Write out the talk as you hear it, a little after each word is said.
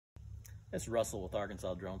It's Russell with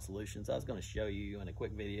Arkansas Drone Solutions. I was going to show you in a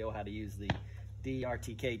quick video how to use the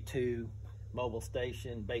D-RTK2 mobile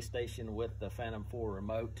station, base station with the Phantom 4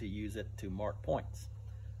 remote to use it to mark points.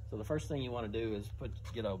 So the first thing you want to do is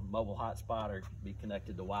get a mobile hotspot or be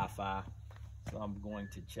connected to Wi-Fi. So I'm going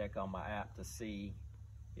to check on my app to see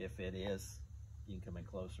if it is. You can come in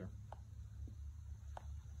closer.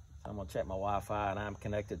 So I'm going to check my Wi-Fi and I'm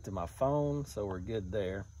connected to my phone, so we're good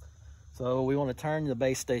there. So we want to turn the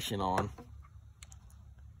base station on,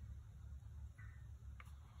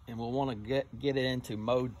 and we'll want to get it into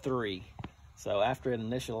mode 3. So after it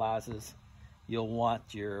initializes, you'll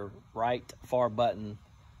want your right far button,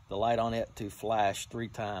 the light on it, to flash 3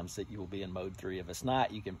 times that you will be in mode 3. If it's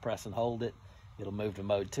not, you can press and hold it. It'll move to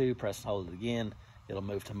mode 2, press and hold it again. It'll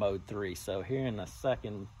move to mode 3. So here in a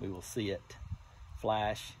second, we will see it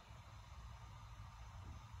flash.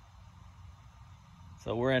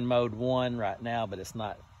 So we're in mode 1 right now, but it's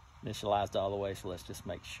not initialized all the way, so let's just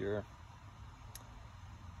make sure.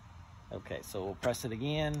 Okay, so we'll press it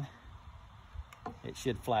again. It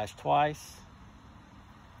should flash twice.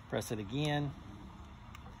 Press it again,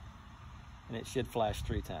 and it should flash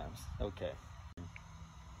 3 times. Okay.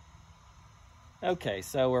 Okay,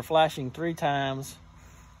 so we're flashing 3 times.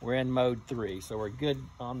 We're in mode 3, so we're good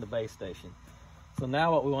on the base station. So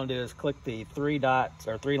now what we want to do is click the 3 dots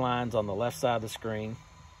or 3 lines on the left side of the screen.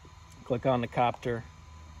 Click on the copter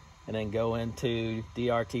and then go into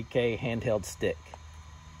D-RTK handheld stick.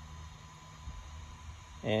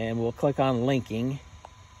 And we'll click on linking.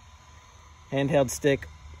 Handheld stick,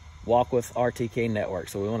 walk with RTK network.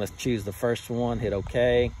 So we want to choose the first one, hit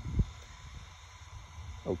OK.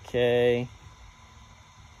 OK.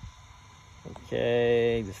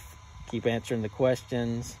 OK. Just keep answering the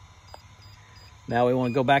questions. Now we want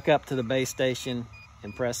to go back up to the base station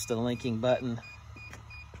and press the linking button.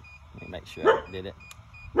 Let me make sure I did it.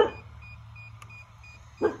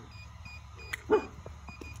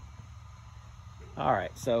 All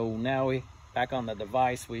right, so now we back on the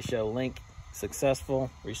device, we show link successful,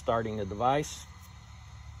 restarting the device.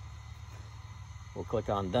 We'll click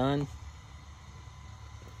on done.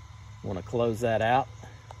 Want to close that out.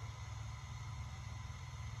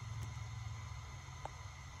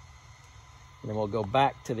 And then we'll go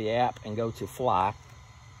back to the app and go to fly.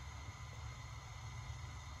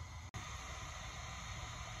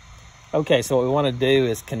 Okay, so what we want to do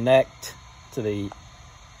is connect to the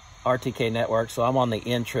RTK network. So I'm on the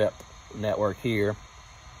N-Trip network here.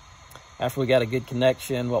 After we got a good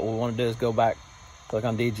connection, what we want to do is go back, click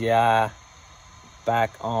on DJI,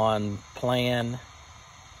 back on plan,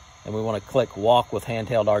 and we want to click walk with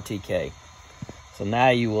handheld RTK. So now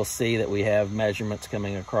you will see that we have measurements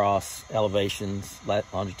coming across, elevations,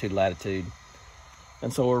 longitude, latitude.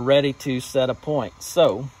 And so we're ready to set a point.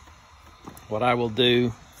 So what I will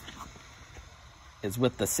do is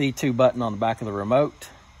with the C2 button on the back of the remote,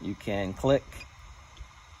 you can click,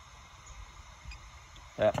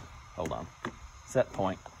 hold on, set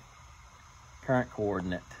point, current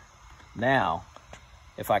coordinate. Now,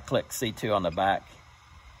 if I click C2 on the back,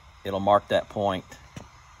 it'll mark that point,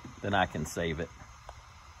 then I can save it.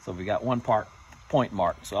 So we got one point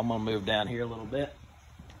mark. So I'm gonna move down here a little bit.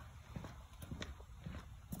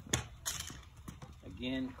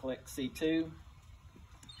 Again, click C2.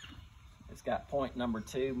 It's got point number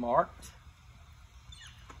 2 marked.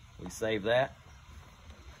 We save that.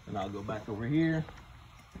 And I'll go back over here.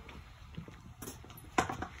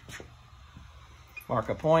 Mark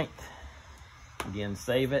a point. Again,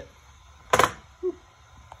 save it.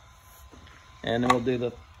 And then we'll do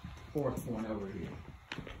the 4th point over here.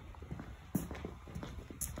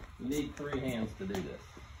 You need 3 hands to do this.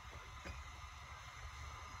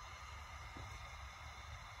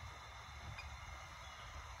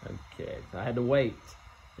 Okay, so I had to wait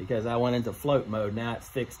because I went into float mode. Now it's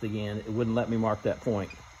fixed again. It wouldn't let me mark that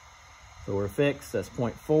point. So we're fixed. That's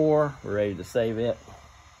point 4. We're ready to save it.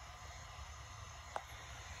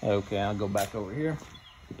 Okay, I'll go back over here.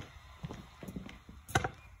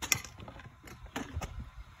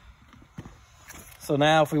 So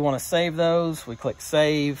now if we want to save those, we click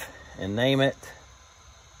save and name it.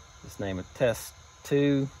 Just name it test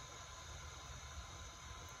 2.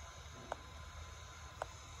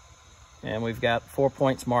 And we've got 4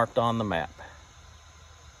 points marked on the map.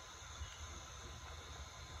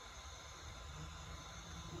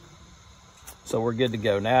 So we're good to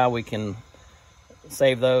go. Now we can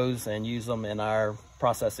save those and use them in our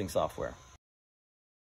processing software.